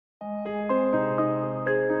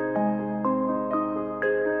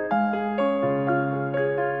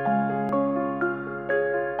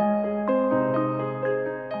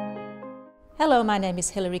Hello, my name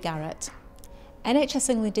is Hilary Garrett.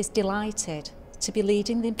 NHS England is delighted to be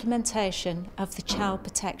leading the implementation of the Child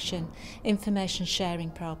Protection Information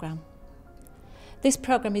Sharing Programme. This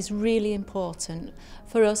programme is really important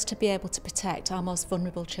for us to be able to protect our most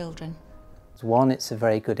vulnerable children. One, it's a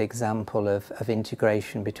very good example of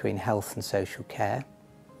integration between health and social care.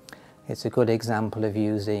 It's a good example of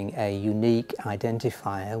using a unique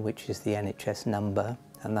identifier, which is the NHS number,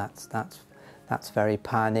 and that's very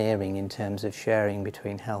pioneering in terms of sharing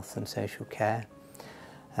between health and social care.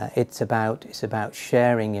 It's about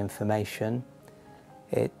sharing information.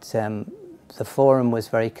 The forum was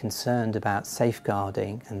very concerned about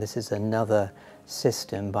safeguarding, and this is another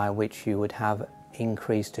system by which you would have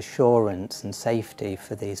increased assurance and safety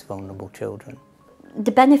for these vulnerable children.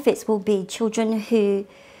 The benefits will be children who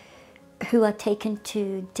are taken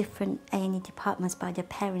to different A&E departments by their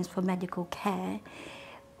parents for medical care.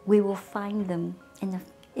 We will find them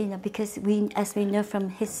because as we know from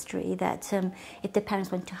history that if the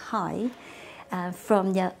parents want to hide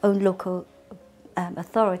from their own local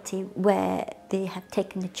authority where they have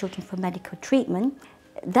taken the children for medical treatment,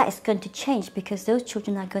 that is going to change because those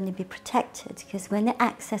children are going to be protected, because when they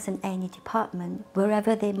access an A&E department,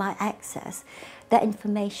 wherever they might access, that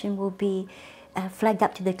information will be flagged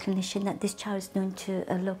up to the clinician that this child is known to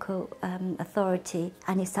a local authority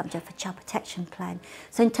and is subject for child protection plan.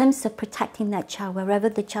 So in terms of protecting that child, wherever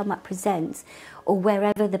the child might present or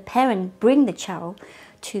wherever the parent bring the child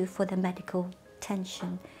to for the medical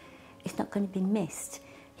attention, it's not going to be missed.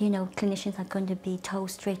 You know, clinicians are going to be told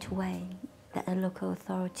straight away that a local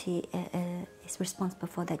authority is responsible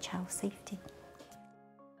for their child's safety.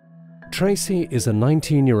 Tracy is a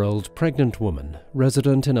 19-year-old pregnant woman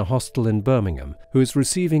resident in a hostel in Birmingham who is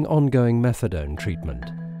receiving ongoing methadone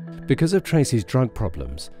treatment. Because of Tracy's drug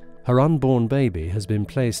problems, her unborn baby has been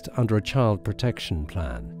placed under a child protection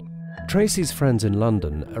plan. Tracy's friends in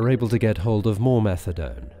London are able to get hold of more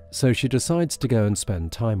methadone, so she decides to go and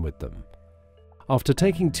spend time with them. After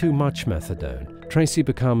taking too much methadone, Tracy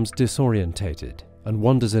becomes disorientated and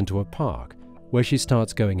wanders into a park where she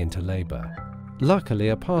starts going into labour. Luckily,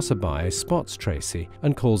 a passerby spots Tracy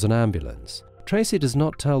and calls an ambulance. Tracy does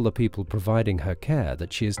not tell the people providing her care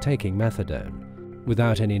that she is taking methadone.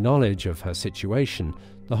 Without any knowledge of her situation,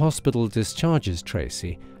 the hospital discharges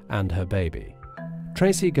Tracy and her baby.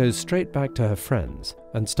 Tracy goes straight back to her friends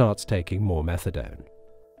and starts taking more methadone.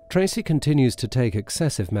 Tracy continues to take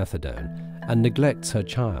excessive methadone and neglects her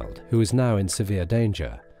child, who is now in severe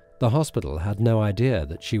danger. The hospital had no idea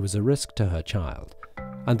that she was a risk to her child,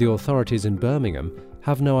 and the authorities in Birmingham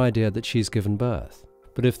have no idea that she's given birth.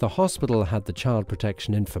 But if the hospital had the Child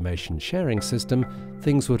Protection Information Sharing System,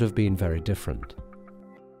 things would have been very different.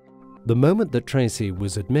 The moment that Tracy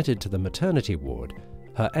was admitted to the maternity ward,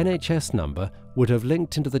 her NHS number would have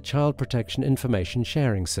linked into the Child Protection Information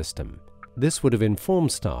Sharing System. This would have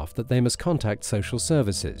informed staff that they must contact social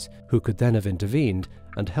services, who could then have intervened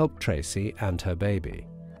and helped Tracy and her baby.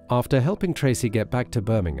 After helping Tracy get back to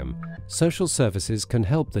Birmingham, social services can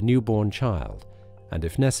help the newborn child, and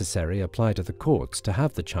if necessary apply to the courts to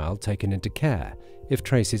have the child taken into care if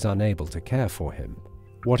Tracy's unable to care for him.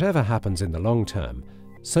 Whatever happens in the long term,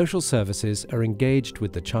 social services are engaged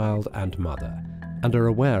with the child and mother, and are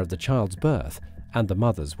aware of the child's birth and the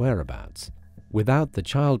mother's whereabouts. Without the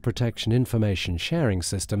Child Protection Information Sharing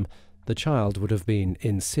System, the child would have been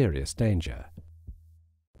in serious danger.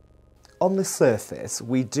 On the surface,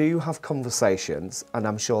 we do have conversations, and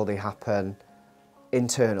I'm sure they happen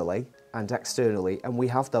internally and externally, and we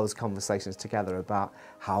have those conversations together about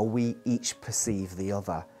how we each perceive the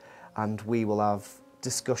other. And we will have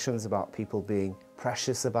discussions about people being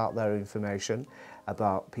precious about their information,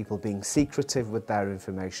 about people being secretive with their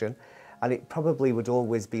information, and it probably would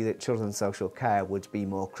always be that children's social care would be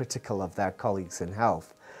more critical of their colleagues in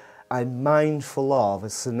health. I'm mindful of a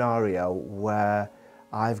scenario where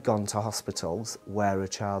I've gone to hospitals where a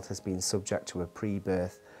child has been subject to a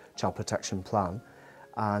pre-birth child protection plan,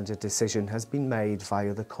 and a decision has been made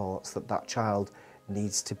via the courts that that child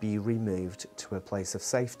needs to be removed to a place of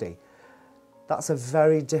safety. That's a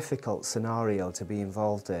very difficult scenario to be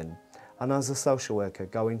involved in, and as a social worker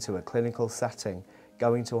going to a clinical setting,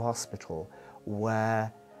 going to a hospital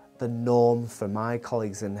where the norm for my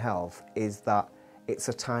colleagues in health is that it's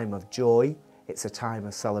a time of joy, it's a time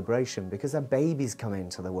of celebration because a baby's come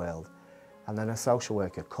into the world, and then a social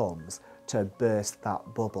worker comes to burst that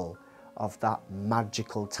bubble of that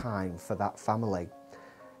magical time for that family.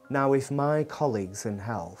 Now, if my colleagues in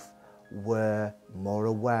health were more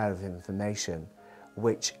aware of information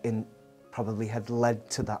which probably had led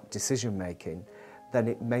to that decision making, then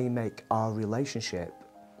it may make our relationship,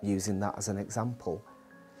 using that as an example,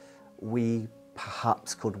 we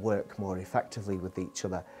perhaps could work more effectively with each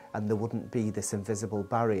other, and there wouldn't be this invisible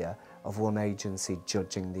barrier of one agency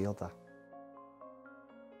judging the other.